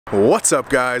What's up,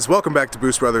 guys? Welcome back to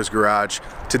Boost Brothers Garage.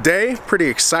 Today, pretty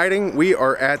exciting, we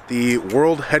are at the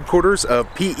world headquarters of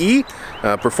PE,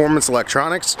 Performance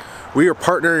Electronics. We are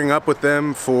partnering up with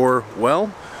them for,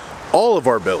 well, all of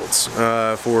our builds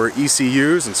for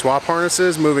ECUs and swap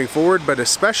harnesses moving forward, but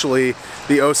especially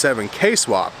the 07K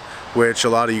swap, which a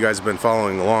lot of you guys have been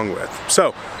following along with.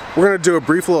 So, we're going to do a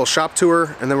brief little shop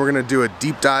tour, and then we're going to do a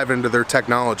deep dive into their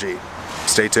technology.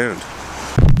 Stay tuned.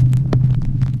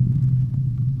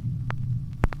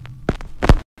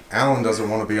 Alan doesn't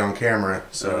want to be on camera,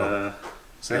 so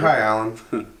say hi, Alan.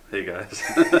 Hey, guys.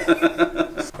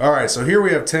 Alright, so here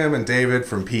we have Tim and David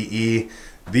from PE.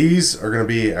 These are going to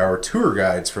be our tour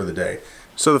guides for the day.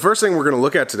 So the first thing we're going to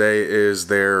look at today is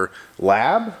their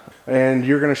lab, and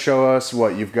you're going to show us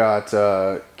what you've got.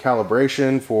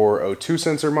 Calibration for O2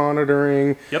 sensor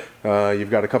monitoring. Yep.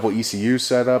 You've got a couple ECUs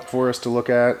set up for us to look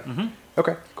at.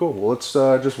 Okay, cool. Well, let's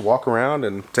just walk around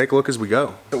and take a look as we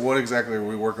go. So what exactly are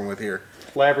we working with here?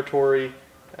 Laboratory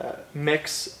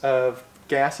mix of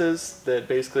gases that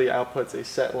basically outputs a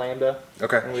set lambda.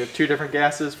 Okay. And we have two different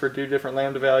gases for two different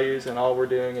lambda values, and all we're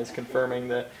doing is confirming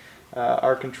that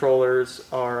our controllers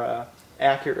are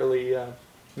accurately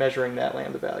measuring that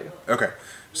lambda value. Okay.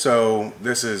 So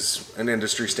this is an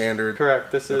industry standard?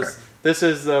 Correct. This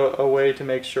is a way to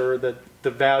make sure that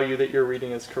the value that you're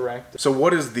reading is correct. So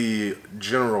what is the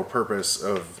general purpose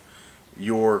of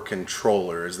your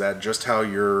controller? Is that just how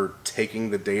you're taking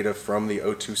the data from the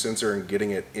O2 sensor and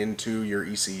getting it into your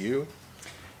ECU?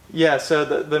 Yeah, so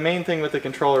the main thing with the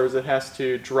controller is it has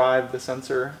to drive the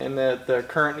sensor, and the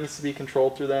current needs to be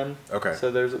controlled through them. Okay.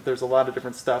 So there's a lot of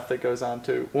different stuff that goes on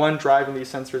to, one, driving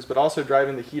these sensors, but also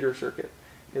driving the heater circuit.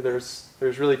 There's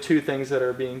really two things that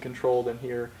are being controlled in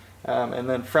here, and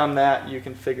then from that you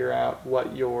can figure out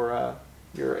what your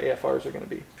AFRs are going to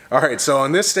be. Alright, so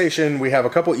on this station we have a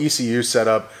couple ECUs set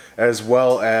up, as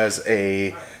well as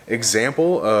a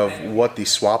example of what the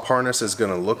swap harness is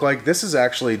going to look like. This is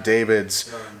actually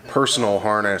David's personal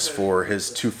harness for his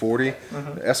 240,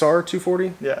 SR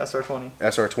 240? Yeah, SR20.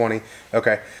 SR20,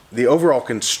 okay. The overall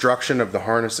construction of the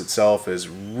harness itself is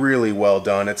really well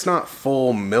done. It's not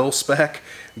full mil spec,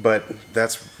 but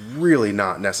that's really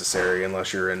not necessary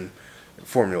unless you're in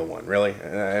Formula One, really.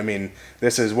 I mean,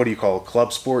 this is, what do you call it,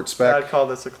 club sport spec? I'd call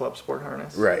this a club sport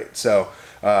harness. Right, so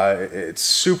it's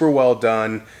super well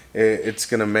done. It's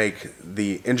going to make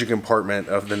the engine compartment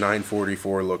of the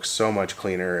 944 look so much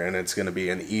cleaner, and it's going to be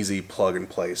an easy plug and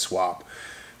play swap.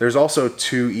 There's also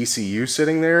two ECUs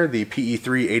sitting there, the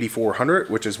PE3-8400,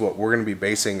 which is what we're going to be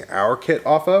basing our kit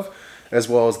off of, as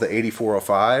well as the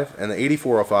 8405, and the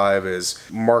 8405 is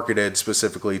marketed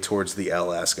specifically towards the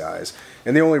LS guys.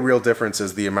 And the only real difference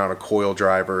is the amount of coil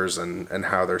drivers and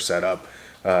how they're set up.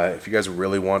 If you guys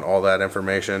really want all that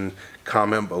information,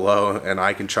 comment below and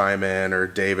I can chime in, or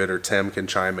David or Tim can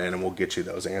chime in, and we'll get you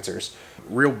those answers.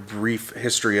 Real brief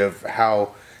history of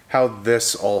how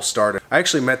this all started. I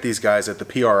actually met these guys at the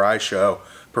PRI show,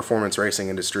 Performance Racing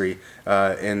Industry,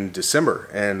 in December,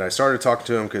 and I started talking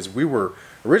to them because we were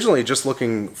originally just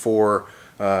looking for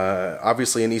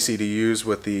obviously an EC to use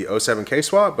with the 07K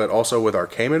swap, but also with our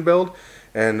Cayman build.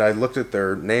 And I looked at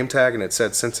their name tag and it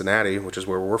said Cincinnati, which is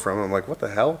where we're from. I'm like, what the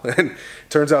hell? And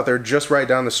turns out they're just right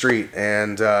down the street,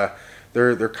 and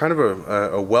they're kind of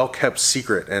a well-kept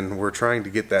secret, and we're trying to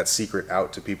get that secret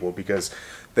out to people because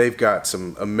they've got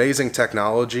some amazing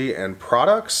technology and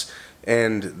products,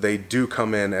 and they do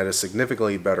come in at a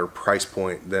significantly better price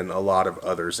point than a lot of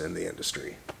others in the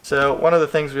industry. So one of the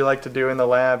things we like to do in the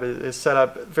lab is set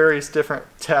up various different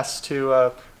tests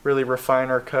to really refine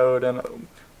our code. And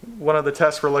one of the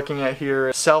tests we're looking at here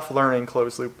is self-learning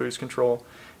closed-loop boost control.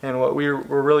 And what we're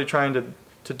really trying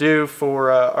to do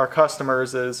for our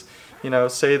customers is, you know,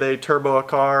 say they turbo a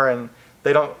car and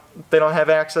they don't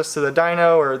have access to the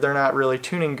dyno, or they're not really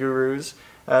tuning gurus.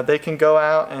 They can go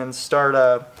out and start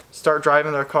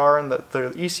driving their car, and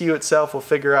the ECU itself will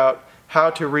figure out how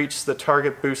to reach the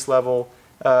target boost level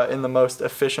in the most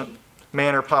efficient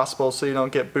manner possible, so you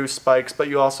don't get boost spikes, but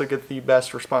you also get the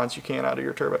best response you can out of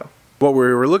your turbo. What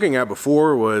we were looking at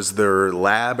before was their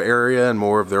lab area and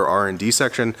more of their R&D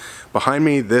section. Behind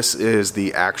me, this is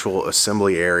the actual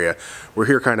assembly area. We're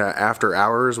here kind of after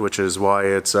hours, which is why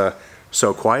it's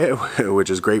so quiet, which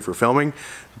is great for filming.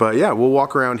 But yeah, we'll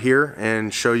walk around here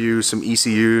and show you some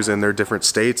ECUs and their different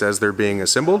states as they're being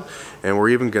assembled. And we're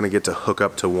even going to get to hook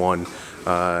up to one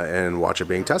and watch it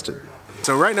being tested.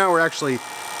 So right now we're actually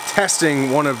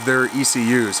testing one of their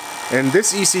ECUs, and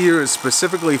this ECU is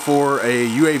specifically for a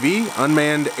UAV,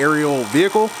 unmanned aerial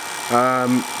vehicle.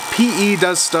 PE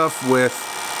does stuff with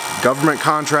government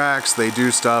contracts, they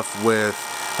do stuff with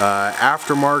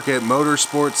aftermarket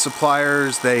motorsports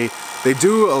suppliers. They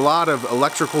do a lot of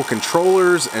electrical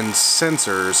controllers and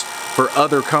sensors for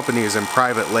other companies and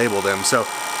private label them. So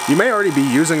you may already be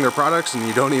using their products and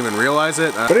you don't even realize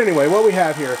it. But anyway, what we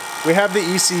have here, we have the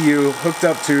ECU hooked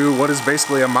up to what is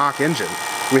basically a mock engine.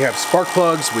 We have spark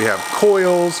plugs, we have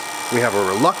coils, we have a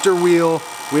reluctor wheel,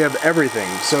 we have everything.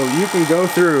 So you can go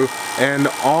through and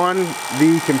on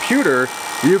the computer,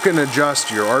 you can adjust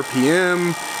your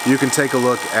RPM, you can take a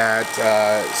look at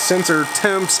sensor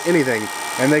temps, anything,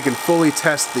 and they can fully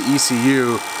test the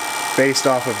ECU based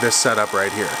off of this setup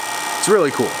right here. It's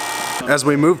really cool. As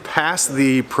we move past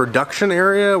the production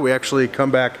area, we actually come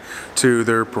back to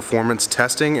their performance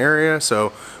testing area.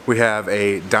 So we have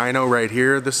a dyno right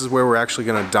here. This is where we're actually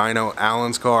going to dyno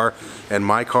Alan's car and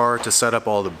my car to set up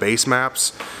all the base maps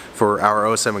for our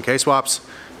 07K swaps.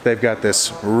 They've got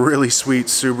this really sweet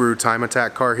Subaru Time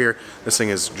Attack car here. This thing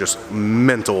is just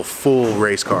mental, full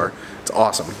race car. It's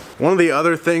awesome. One of the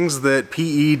other things that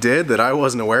PE did that I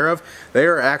wasn't aware of, they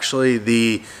are actually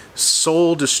the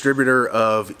sole distributor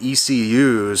of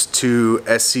ECUs to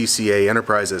SCCA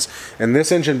Enterprises. And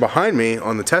this engine behind me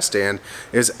on the test stand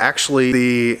is actually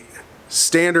the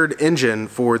standard engine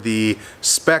for the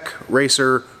Spec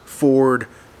Racer Ford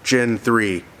Gen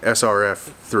 3 SRF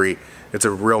 3. It's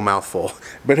a real mouthful.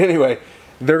 But anyway,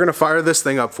 they're going to fire this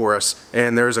thing up for us,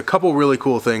 and there's a couple really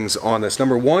cool things on this.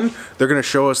 Number one, they're going to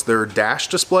show us their dash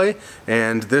display,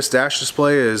 and this dash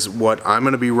display is what I'm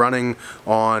going to be running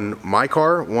on my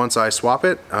car once I swap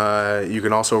it. You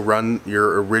can also run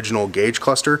your original gauge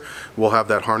cluster. We'll have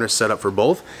that harness set up for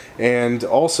both. And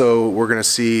also, we're going to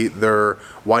see their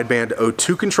Wideband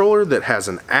O2 controller that has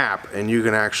an app, and you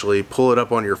can actually pull it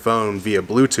up on your phone via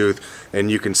Bluetooth,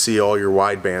 and you can see all your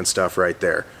wideband stuff right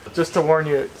there. Just to warn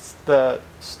you, it's the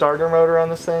starter motor on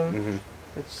this thing.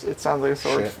 It sounds like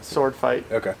a sword fight.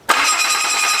 Okay.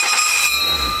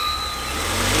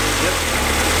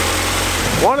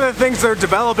 One of the things they're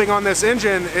developing on this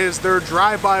engine is their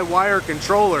drive-by-wire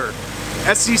controller.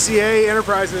 SCCA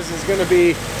Enterprises is going to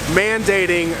be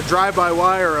mandating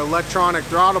drive-by-wire electronic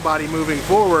throttle body moving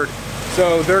forward.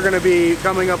 So they're going to be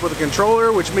coming up with a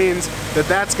controller, which means that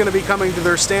that's going to be coming to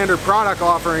their standard product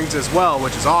offerings as well,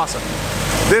 which is awesome.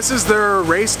 This is their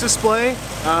race display.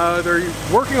 They're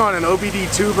working on an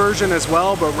OBD2 version as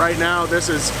well, but right now this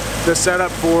is the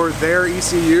setup for their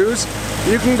ECUs.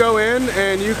 You can go in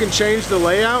and you can change the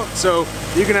layout, so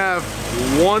you can have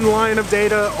one line of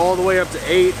data all the way up to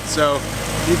 8. So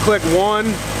you click 1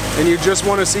 and you just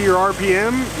want to see your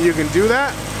RPM, you can do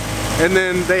that. And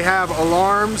then they have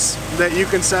alarms that you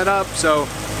can set up, so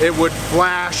it would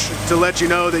flash to let you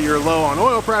know that you're low on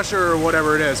oil pressure or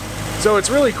whatever it is. So it's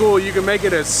really cool. You can make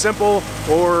it as simple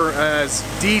or as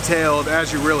detailed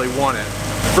as you really want it.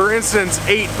 For instance,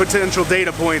 8 potential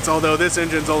data points, although this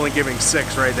engine's only giving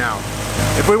 6 right now.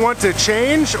 If we want to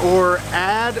change or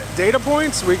add data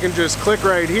points, we can just click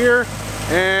right here,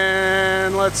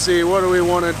 and let's see, what do we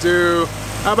want to do?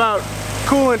 How about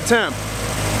coolant temp?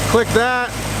 Click that,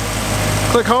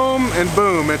 click home, and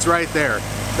boom, it's right there.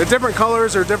 The different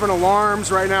colors are different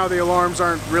alarms. Right now the alarms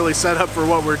aren't really set up for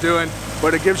what we're doing,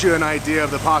 but it gives you an idea of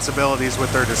the possibilities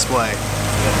with their display.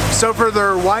 So for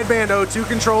their Wideband O2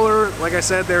 controller, like I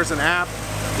said, there's an app.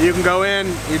 You can go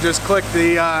in, you just click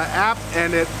the app,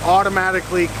 and it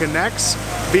automatically connects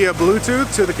via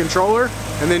Bluetooth to the controller,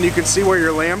 and then you can see where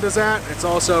your lambda's at. It's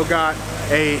also got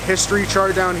a history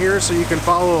chart down here so you can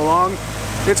follow along.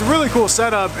 It's a really cool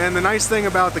setup, and the nice thing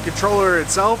about the controller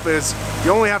itself is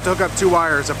you only have to hook up 2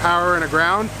 wires, a power and a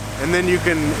ground, and then you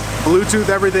can Bluetooth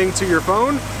everything to your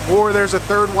phone, or there's a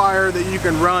 3rd wire that you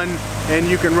can run, and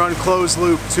you can run closed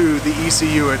loop to the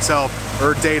ECU itself,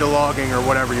 or data logging, or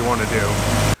whatever you want to do.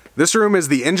 This room is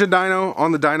the engine dyno.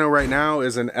 On the dyno right now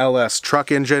is an LS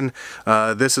truck engine.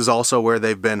 This is also where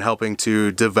they've been helping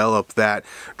to develop that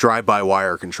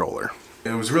drive-by-wire controller.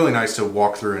 It was really nice to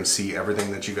walk through and see everything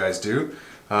that you guys do.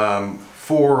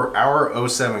 For our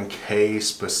 07K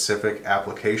specific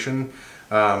application,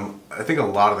 I think a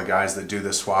lot of the guys that do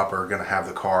this swap are going to have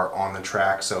the car on the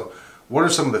track. So what are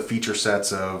some of the feature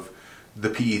sets of the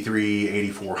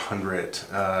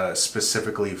PE3-8400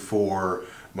 specifically for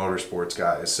motorsports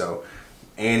guys? So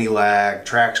anti-lag,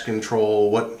 traction control,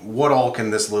 what all can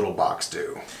this little box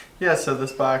do? Yeah, so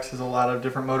this box has a lot of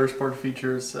different motorsport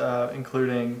features,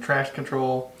 including traction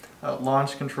control,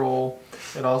 launch control.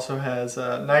 It also has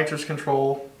nitrous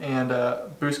control and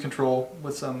boost control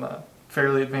with some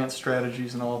fairly advanced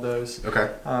strategies and all of those.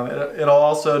 Okay. It'll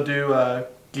also do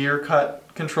gear cut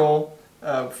control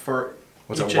for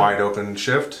what's a wide open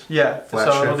shift? Yeah, flat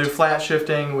so shift? It'll do flat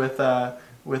shifting with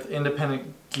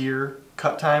independent gear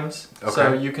cut times. Okay.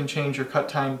 So you can change your cut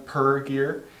time per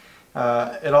gear.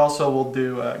 It also will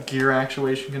do gear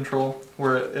actuation control,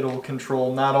 where it'll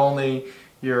control not only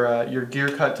your gear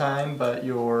cut time, but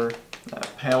your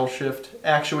paddle shift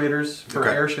actuators for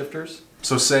air shifters.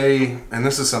 So say, and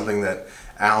this is something that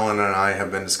Alan and I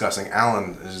have been discussing.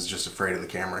 Alan is just afraid of the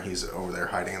camera. He's over there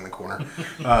hiding in the corner.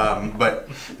 But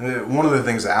one of the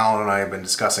things that Alan and I have been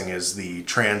discussing is the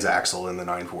transaxle in the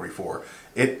 944.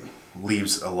 It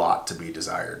leaves a lot to be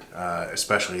desired,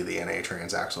 especially the NA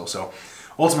transaxle. So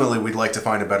ultimately, we'd like to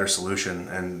find a better solution,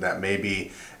 and that may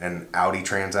be an Audi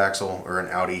transaxle or an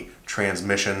Audi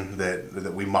transmission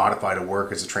that we modify to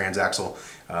work as a transaxle.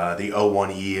 The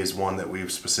O1E is one that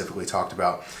we've specifically talked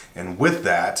about. And with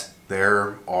that,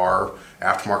 there are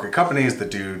aftermarket companies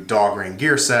that do dog ring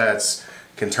gear sets,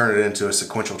 can turn it into a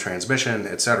sequential transmission,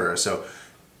 etc. So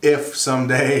if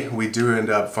someday we do end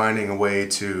up finding a way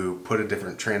to put a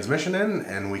different transmission in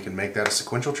and we can make that a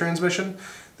sequential transmission,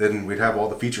 then we'd have all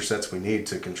the feature sets we need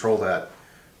to control that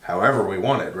however we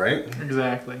want it, right?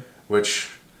 Exactly. Which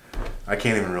I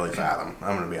can't even really fathom.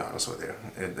 I'm going to be honest with you.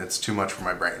 It's too much for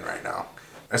my brain right now.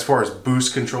 As far as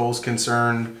boost control is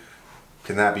concerned,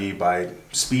 can that be by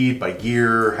speed, by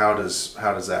gear? How does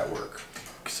that work?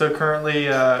 So currently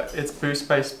it's boost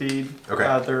by speed.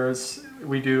 Okay.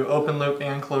 We do open loop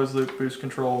and closed loop boost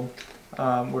control.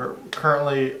 We're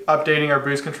currently updating our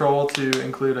boost control to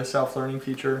include a self-learning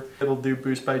feature. It'll do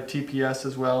boost by TPS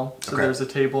as well. So there's a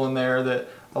table in there that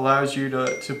allows you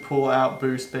to pull out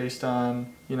boost based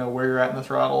on where you're at in the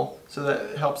throttle. So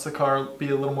that helps the car be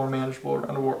a little more manageable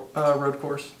around a road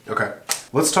course. Okay.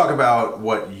 Let's talk about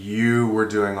what you were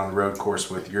doing on the road course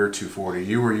with your 240.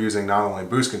 You were using not only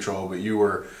boost control, but you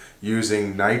were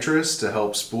using nitrous to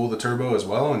help spool the turbo as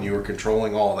well, and you were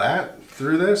controlling all that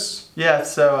through this? Yeah,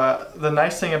 so the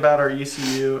nice thing about our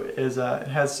ECU is it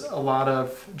has a lot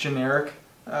of generic,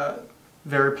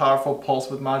 very powerful pulse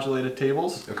width modulated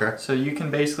tables. Okay. So you can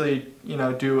basically,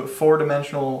 do a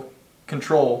 4-dimensional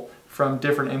control from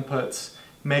different inputs,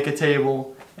 make a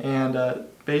table, and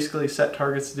basically set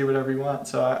targets to do whatever you want.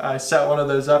 So I set one of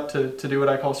those up to do what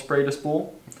I call spray to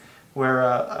spool, where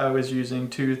I was using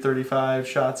 235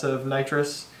 shots of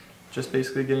nitrous, just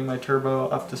basically getting my turbo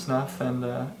up to snuff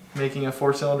and making a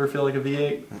 4-cylinder feel like a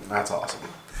V8. That's awesome.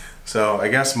 So I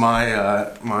guess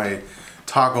my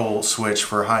toggle switch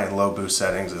for high and low boost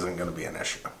settings isn't going to be an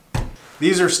issue.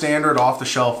 These are standard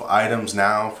off-the-shelf items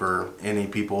now for any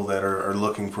people that are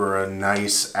looking for a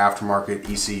nice aftermarket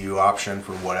ECU option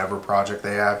for whatever project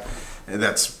they have.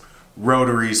 That's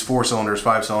rotaries, 4 cylinders,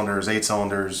 5 cylinders, 8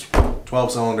 cylinders,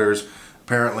 12 cylinders,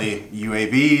 apparently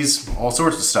UAVs, all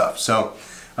sorts of stuff. So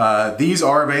these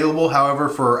are available. However,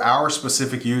 for our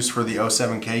specific use for the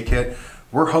 07K kit,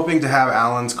 we're hoping to have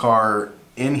Alan's car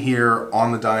in here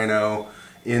on the dyno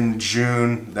in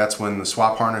June. That's when the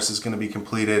swap harness is going to be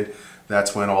completed.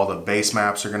 That's when all the base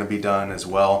maps are going to be done as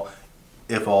well,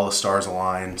 if all the stars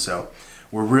align. So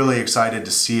we're really excited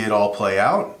to see it all play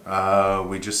out.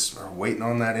 We just are waiting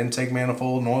on that intake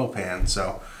manifold and oil pan.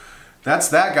 So that's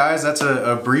that, guys. That's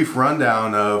a brief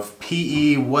rundown of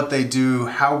PE, what they do,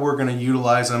 how we're going to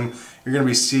utilize them. You're going to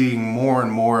be seeing more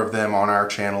and more of them on our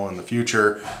channel in the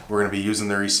future. We're going to be using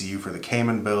their ECU for the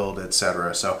Cayman build,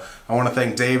 etc. So I want to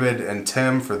thank David and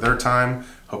Tim for their time.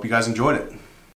 Hope you guys enjoyed it.